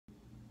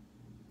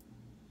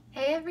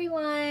Hey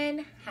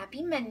everyone,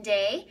 happy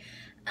Monday.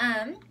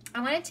 I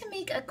wanted to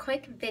make a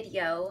quick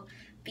video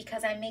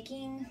because I'm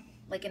making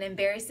like an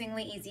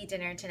embarrassingly easy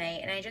dinner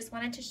tonight, and I just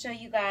wanted to show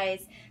you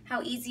guys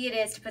how easy it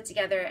is to put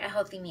together a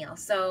healthy meal.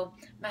 So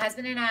my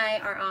husband and I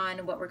are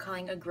on what we're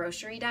calling a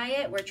grocery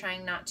diet. We're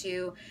trying not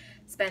to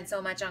spend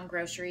so much on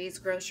groceries.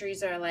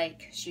 Groceries are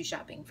like shoe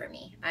shopping for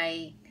me.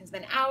 I can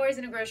spend hours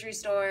in a grocery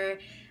store.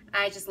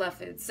 I just love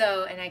food.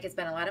 And I can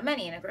spend a lot of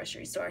money in a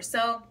grocery store.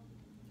 So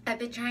I've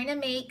been trying to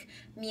make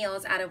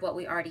meals out of what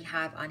we already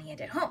have on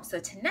hand at home. So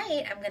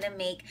tonight I'm gonna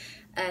make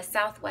a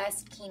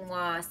Southwest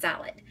quinoa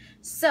salad.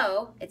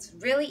 So it's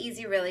really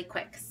easy, really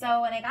quick.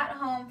 So when I got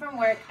home from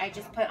work, I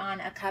just put on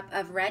a cup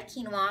of red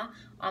quinoa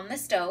on the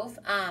stove.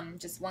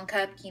 Just 1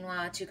 cup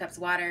quinoa, 2 cups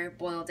water,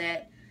 boiled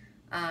it,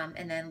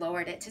 and then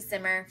lowered it to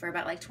simmer for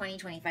about like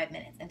 20-25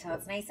 minutes until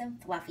it's nice and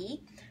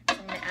fluffy. So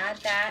I'm gonna add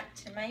that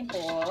to my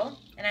bowl,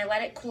 and I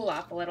let it cool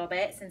off a little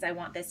bit since I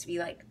want this to be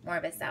like more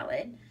of a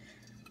salad.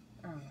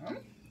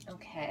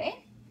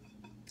 Okay,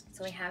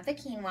 so we have the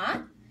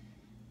quinoa.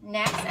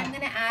 Next, I'm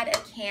gonna add a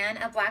can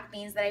of black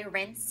beans that I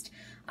rinsed.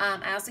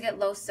 I also get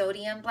low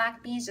sodium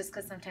black beans just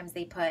because sometimes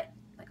they put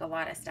like a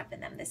lot of stuff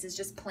in them. This is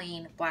just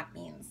plain black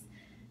beans.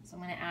 So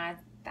I'm gonna add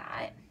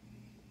that.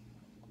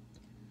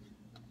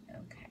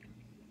 Okay.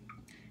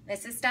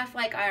 This is stuff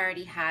like I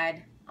already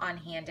had on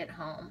hand at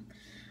home.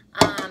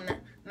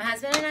 My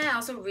husband and I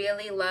also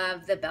really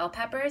love the bell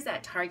peppers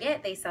at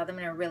Target. They sell them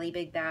in a really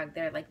big bag.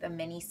 They're like the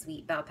mini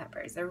sweet bell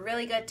peppers. They're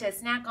really good to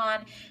snack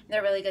on.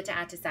 They're really good to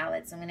add to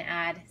salads. So I'm gonna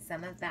add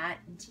some of that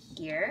into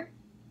here.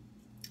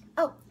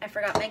 Oh, I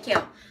forgot my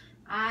kale.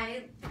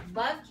 I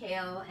love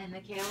kale, and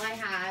the kale I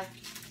have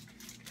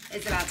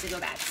is about to go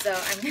bad. So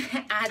I'm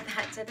gonna add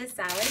that to the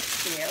salad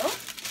too.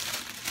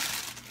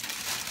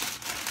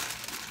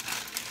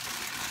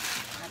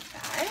 Add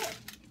that.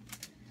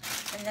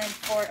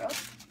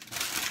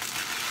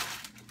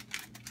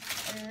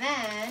 And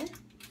then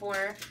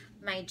for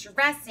my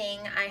dressing,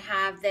 I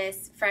have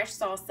this fresh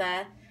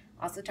salsa,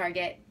 also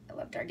Target. I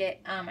love Target.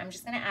 I'm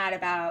just gonna add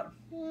about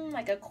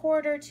like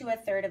 1/4 to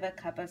 1/3 of a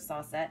cup of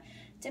salsa,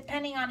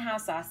 depending on how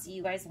saucy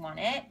you guys want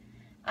it.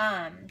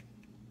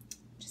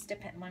 Just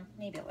depend on,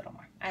 maybe a little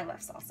more. I love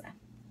salsa.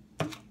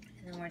 And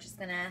then we're just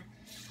gonna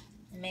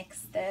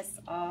mix this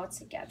all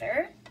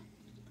together.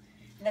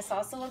 This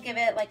also will give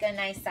it like a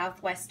nice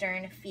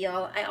southwestern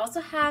feel. I also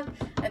have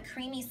a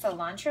creamy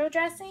cilantro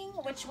dressing,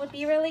 which would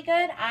be really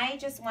good. I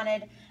just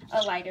wanted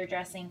a lighter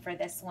dressing for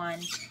this one.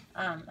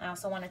 I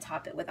also want to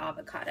top it with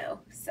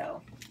avocado,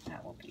 so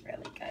that will be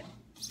really good.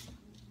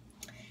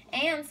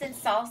 And since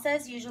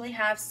salsas usually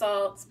have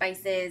salt,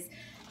 spices,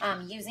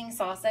 using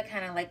salsa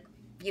kind of like,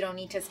 you don't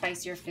need to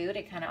spice your food.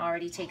 It kind of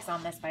already takes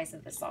on the spice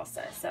of the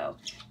salsa. So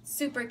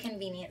super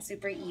convenient,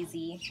 super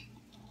easy.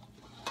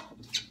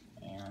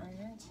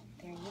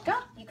 There you go.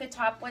 You could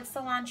top with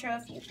cilantro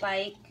if you'd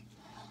like.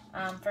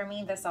 For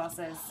me, the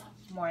salsa is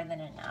more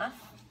than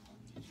enough.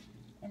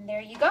 And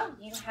there you go.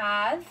 You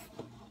have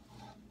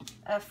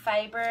a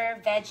fiber,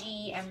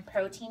 veggie, and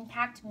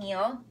protein-packed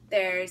meal.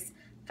 There's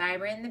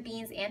fiber in the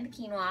beans and the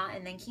quinoa,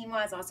 and then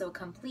quinoa is also a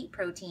complete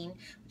protein,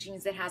 which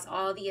means it has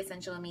all the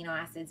essential amino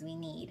acids we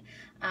need.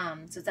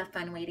 So it's a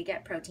fun way to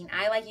get protein.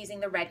 I like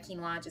using the red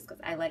quinoa just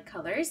because I like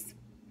colors.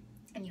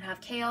 And you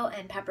have kale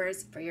and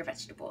peppers for your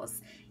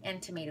vegetables,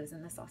 and tomatoes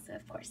in the salsa,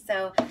 of course.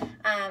 So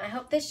I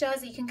hope this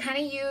shows that you can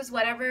kind of use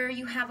whatever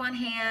you have on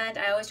hand.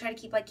 I always try to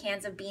keep like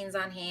cans of beans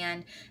on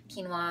hand,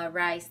 quinoa,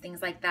 rice,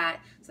 things like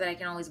that, so that I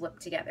can always whip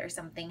together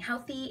something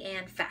healthy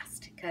and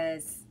fast,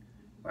 because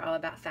we're all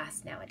about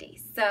fast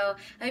nowadays. So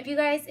I hope you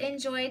guys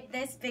enjoyed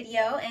this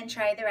video and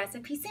try the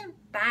recipe soon.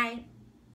 Bye.